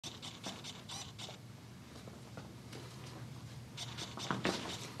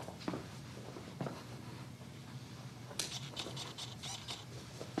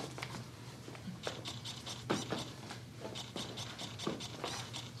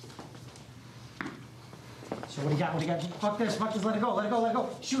So what do you got? What do you got? Fuck this, let it go, let it go, let it go.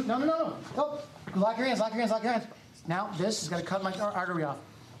 Shoot, no. Nope. Lock your hands, lock your hands, lock your hands. Now this is gonna cut my artery off.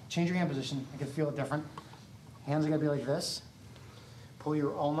 Change your hand position, I can feel it different. Hands are gonna be like this. Pull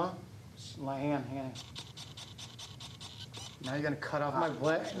your ulna, hand. Now you're gonna cut off my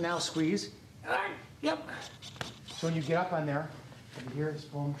blood, now squeeze. Yep. So when you get up on there, over here,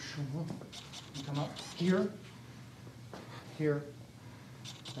 boom, you come up here, then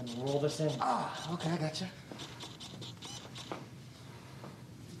roll this in. Ah, okay, I gotcha.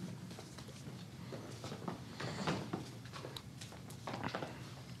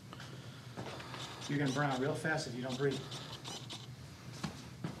 You're gonna burn out real fast if you don't breathe.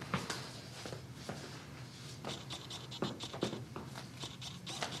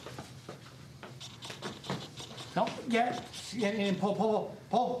 Nope, yeah, and pull.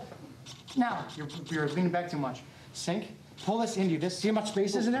 Now, you're leaning back too much. Sink, pull this into you. See how much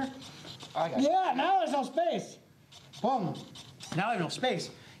space is in there? I got yeah, now there's no space. Boom. Now there's no space.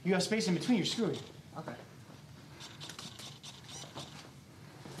 You have space in between, you're screwed. Okay.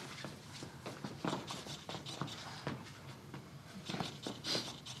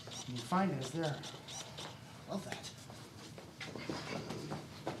 And you find it, it's there. Love that.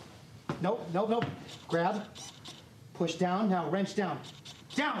 Nope. Grab. Push down, now wrench down.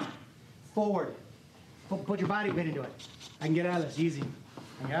 Down! Forward. Put your body weight into it. I can get out of this, easy. I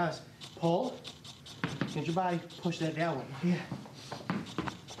can get out of this. Pull. Get your body, push that way. Yeah.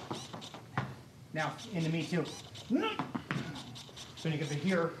 Now, into me too. So you get to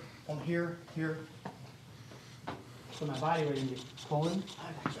here, on here. Put my body weight into you. Pulling,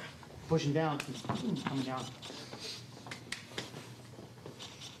 pushing down, coming down.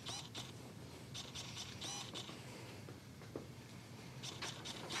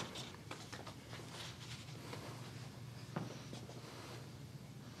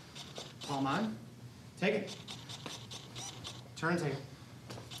 Palm on. Take it. Turn, take it.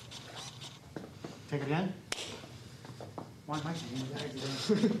 Take it in. Why am I taking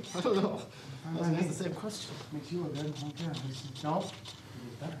it? I don't know. I was asking the same question. Makes you look good. I don't care. No.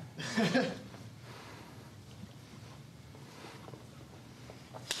 It's better.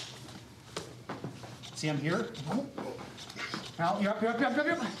 See, I'm here. Now, you're up.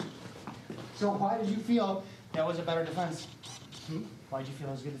 So why did you feel that was a better defense? Why did you feel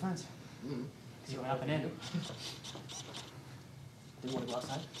that was a good defense? Because you went up and in. Didn't want to go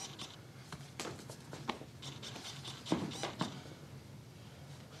outside?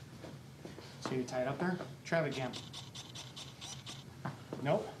 So you tie it up there? Traffic jam.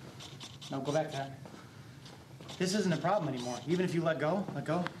 Nope. No, go back to that. This isn't a problem anymore. Even if you let go.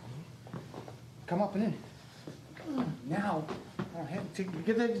 Come up and in. Now,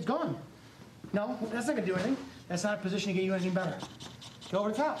 get that, it's gone. No, that's not gonna do anything. That's not a position to get you anything better. Go over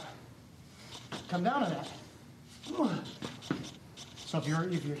the top. Come down on that. So if you're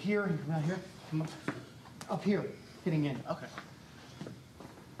here, you're not here, come up here, hitting in. Okay.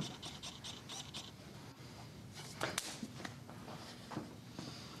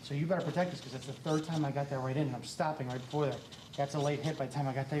 So you better protect this because that's the third time I got that right in and I'm stopping right before that. That's a late hit. By the time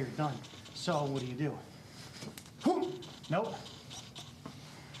I got there, you're done. So what do? Nope.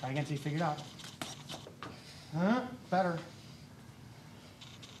 Try again until you figure it out. Better.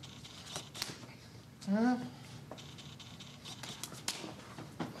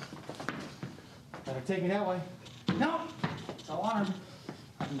 Better take it that way. No! It's all arm.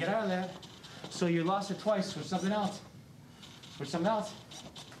 I can get out of that. So you lost it twice. Switch something else. You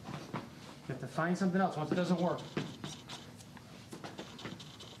have to find something else once it doesn't work.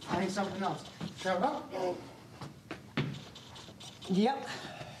 Find something else. Shove it up. Yep.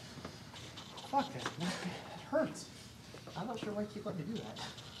 Fuck it. It hurts. I'm not sure why you keep letting me do that.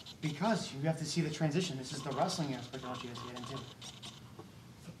 Because you have to see the transition. This is the wrestling aspect I want you guys to get into.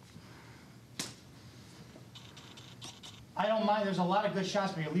 I don't mind. There's a lot of good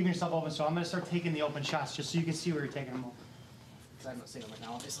shots, but you're leaving yourself open, so I'm going to start taking the open shots just so you can see where you're taking them. Because I'm not seeing them right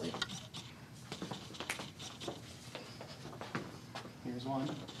now, obviously. Here's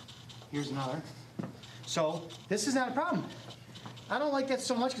one. Here's another. So this is not a problem. I don't like that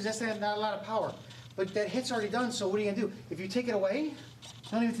so much because that's not a lot of power. But that hit's already done, so what are you going to do? If you take it away,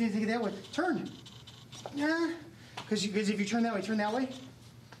 don't even think it that way. Turn. Yeah. Because if you turn that way,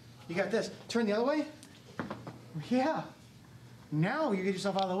 you got this. Turn the other way. Yeah. Now you get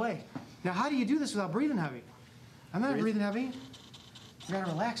yourself out of the way. Now how do you do this without breathing heavy? I'm not breathing heavy. You got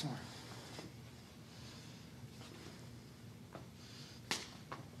to relax more.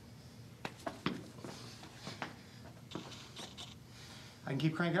 I can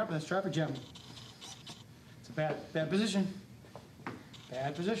keep cranking up with this traffic jam. It's a bad position.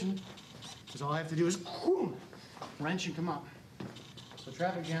 Bad position. Because all I have to do is whoom, wrench and come up. So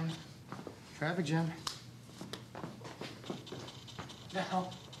traffic jam, traffic jam. Now,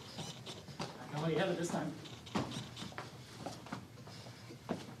 I know what you have it this time.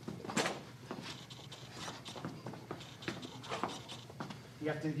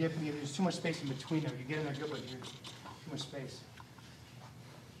 There's too much space in between them. You get in there good, but you're too much space.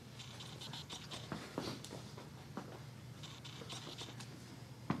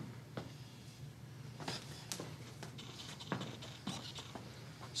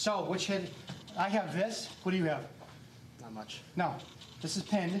 So, which head? I have this. What do you have? Not much. No, this is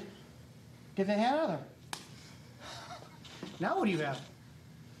pinned. Get the hand out of there. Now what do you have?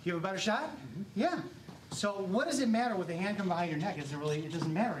 You have a better shot? Mm-hmm. Yeah. So what does it matter with the hand come behind your neck? It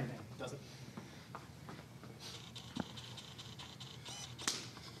doesn't matter anything. It doesn't.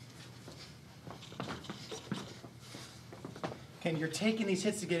 Okay, you're taking these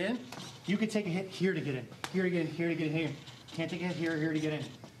hits to get in. You could take a hit here to get in, here to get in, here to get in, here. Can't take a hit here, here to get in.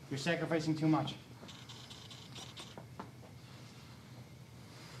 You're sacrificing too much.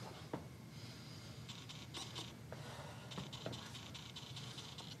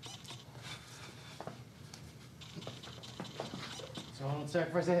 So don't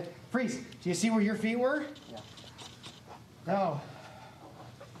sacrifice that hit. Freeze. Do you see where your feet were? Yeah. No.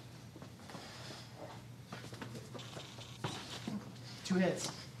 Two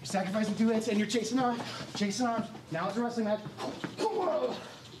hits. You're sacrificing 2 hits and you're chasing arms. Chasing arms. Now it's a wrestling match.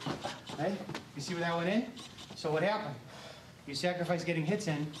 Right? You see where that went in? So what happened? You sacrificed getting hits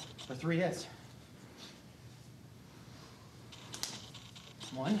in for 3 hits.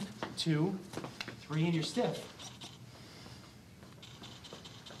 1, 2, 3, and you're stiff.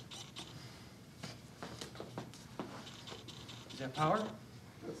 Is that power?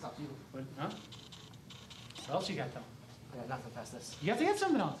 Let's stop you. What, huh? What else you got though? Yeah, nothing past this. You have to get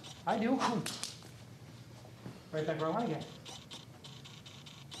something else. I do. Right back where I want to get.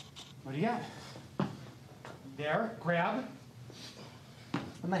 What do you got? There, grab.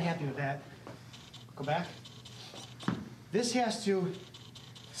 I'm not happy with that. Go back. This has to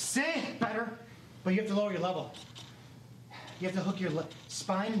stay better, but you have to lower your level. You have to hook your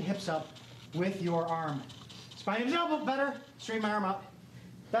spine and hips up with your arm. Spine and elbow, better. Straighten my arm out.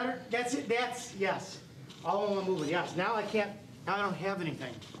 Better. That's it. That's, yes. All in one movement, yes. Now I can't, now I don't have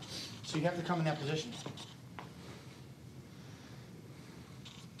anything. So you have to come in that position.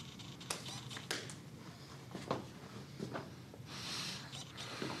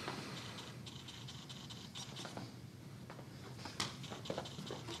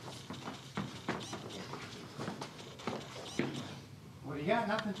 What do you got?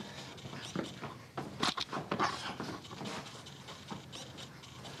 Nothing.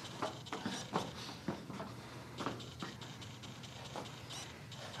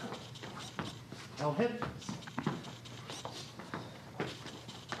 No hip.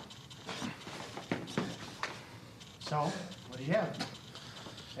 So, what do you have?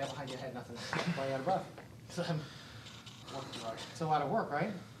 Yeah, behind your head, nothing. Why are you out of breath? So I'm working hard. It's a lot of work,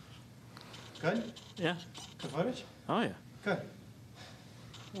 right? Good? Yeah. Good footage? Oh, yeah. Good.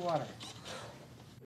 Water.